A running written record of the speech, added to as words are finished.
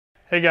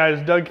Hey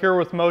guys, Doug here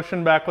with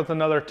Motion, back with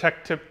another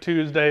Tech Tip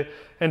Tuesday.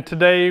 And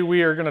today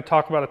we are going to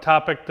talk about a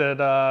topic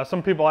that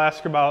some people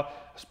ask about,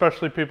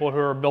 especially people who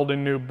are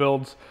building new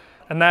builds.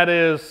 And that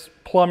is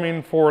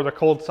plumbing for the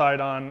cold side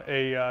on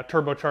a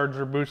turbocharged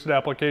or boosted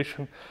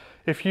application.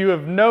 If you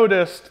have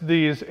noticed,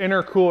 these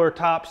intercooler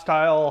top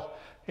style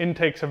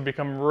intakes have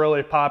become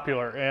really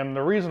popular. And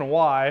the reason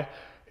why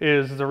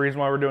is the reason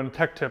why we're doing a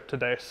Tech Tip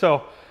today.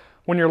 So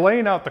when you're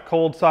laying out the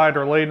cold side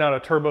or laying out a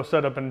turbo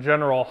setup in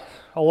general,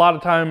 a lot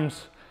of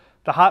times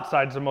the hot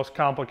side is the most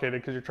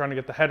complicated because you're trying to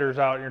get the headers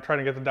out and you're trying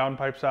to get the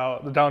downpipes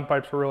out. The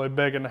downpipes are really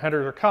big and the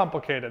headers are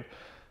complicated.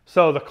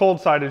 So the cold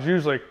side is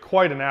usually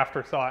quite an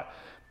afterthought.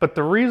 But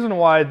the reason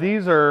why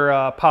these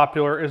are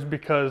popular is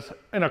because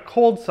in a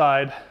cold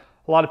side,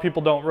 a lot of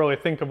people don't really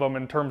think of them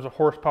in terms of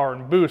horsepower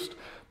and boost,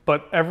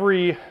 but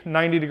every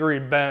 90-degree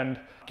bend,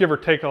 give or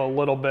take a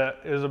little bit,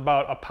 is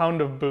about a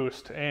pound of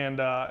boost. And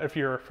if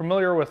you're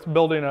familiar with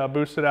building a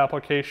boosted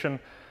application,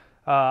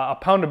 a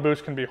pound of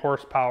boost can be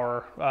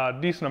horsepower, a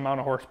decent amount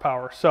of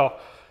horsepower. So,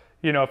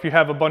 you know, if you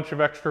have a bunch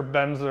of extra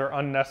bends that are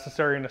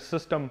unnecessary in the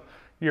system,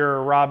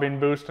 you're robbing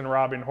boost and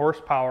robbing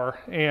horsepower.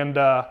 And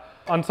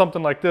on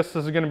something like this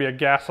is going to be a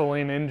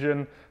gasoline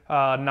engine,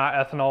 not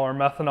ethanol or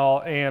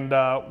methanol.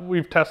 And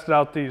we've tested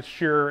out these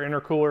Shearer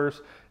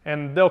intercoolers,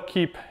 and they'll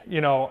keep,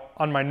 you know,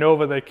 on my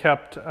Nova they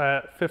kept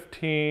at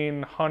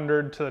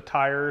 1500 to the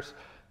tires.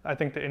 I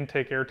think the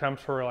intake air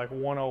temps were like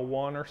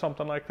 101 or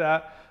something like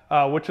that,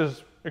 which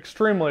is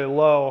extremely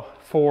low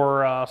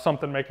for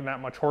something making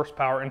that much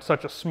horsepower in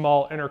such a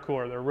small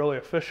intercooler. They're really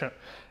efficient.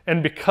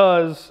 And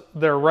because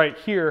they're right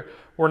here,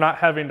 we're not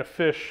having to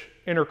fish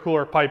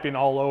intercooler piping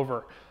all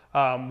over,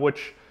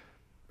 which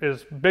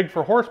is big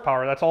for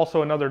horsepower. That's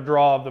also another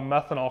draw of the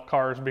methanol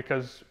cars,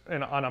 because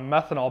on a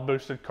methanol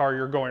boosted car,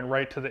 you're going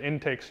right to the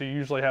intake, so you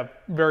usually have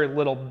very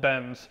little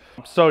bends.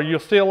 So you'll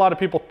see a lot of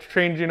people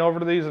changing over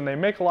to these, and they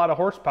make a lot of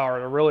horsepower.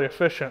 They're really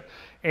efficient.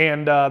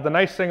 And the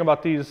nice thing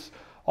about these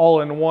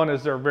all-in-one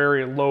is they're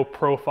very low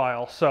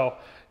profile. So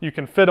you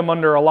can fit them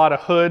under a lot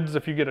of hoods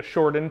if you get a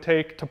short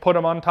intake to put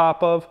them on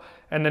top of,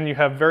 and then you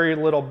have very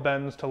little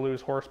bends to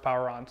lose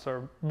horsepower on.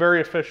 So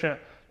very efficient.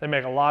 They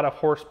make a lot of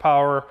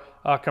horsepower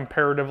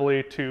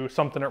comparatively to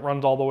something that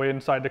runs all the way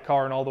inside the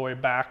car and all the way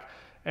back.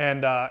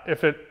 And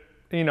if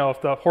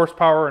the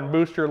horsepower and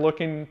boost you're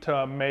looking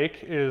to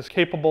make is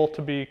capable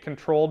to be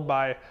controlled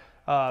by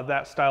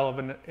that style of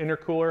an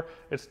intercooler,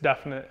 it's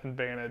definite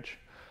advantage.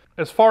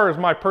 As far as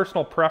my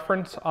personal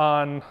preference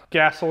on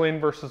gasoline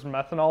versus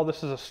methanol,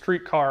 this is a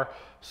street car,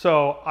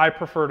 so I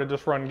prefer to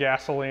just run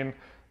gasoline.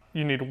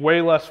 You need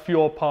way less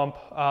fuel pump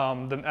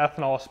than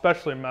ethanol,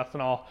 especially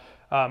methanol.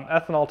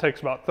 Ethanol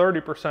takes about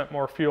 30%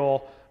 more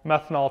fuel.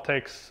 Methanol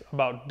takes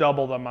about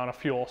double the amount of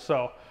fuel.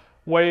 So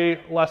way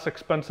less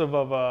expensive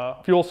of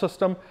a fuel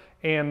system,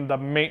 and the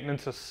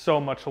maintenance is so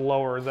much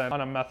lower than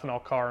on a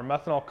methanol car. A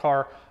methanol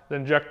car, the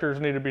injectors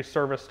need to be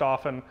serviced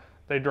often.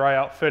 They dry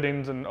out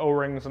fittings and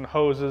O-rings and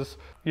hoses.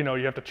 You know,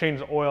 you have to change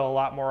the oil a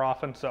lot more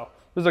often. So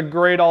this is a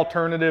great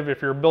alternative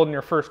if you're building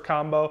your first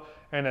combo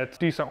and it's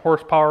decent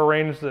horsepower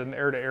range that an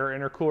air-to-air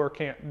intercooler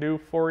can't do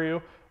for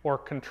you or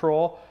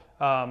control.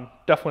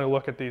 Definitely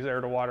look at these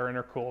air-to-water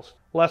intercools.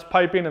 Less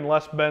piping and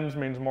less bends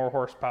means more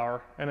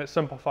horsepower, and it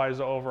simplifies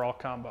the overall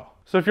combo.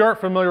 So if you aren't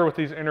familiar with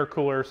these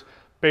intercoolers,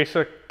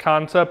 basic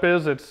concept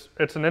is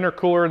it's an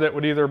intercooler that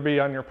would either be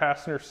on your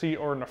passenger seat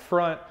or in the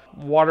front.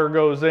 Water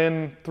goes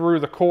in through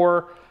the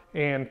core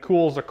and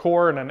cools the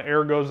core, and then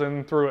air goes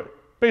in through it.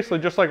 Basically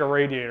just like a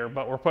radiator,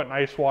 but we're putting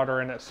ice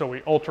water in it, so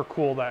we ultra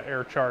cool that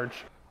air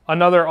charge.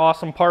 Another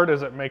awesome part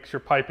is it makes your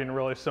piping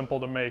really simple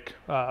to make.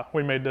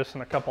 We made this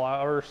in a couple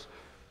hours.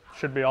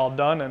 Should be all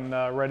done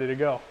and ready to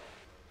go.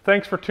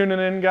 Thanks for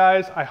tuning in,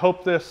 guys. I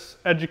hope this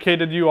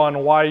educated you on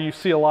why you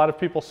see a lot of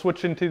people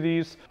switching to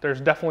these. There's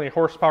definitely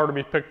horsepower to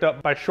be picked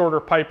up by shorter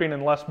piping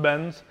and less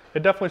bends.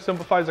 It definitely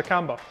simplifies the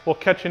combo. We'll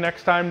catch you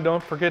next time.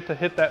 Don't forget to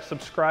hit that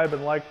subscribe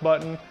and like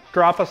button.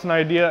 Drop us an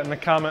idea in the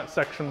comment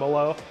section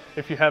below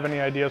if you have any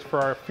ideas for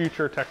our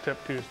future Tech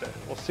Tip Tuesday.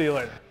 We'll see you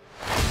later.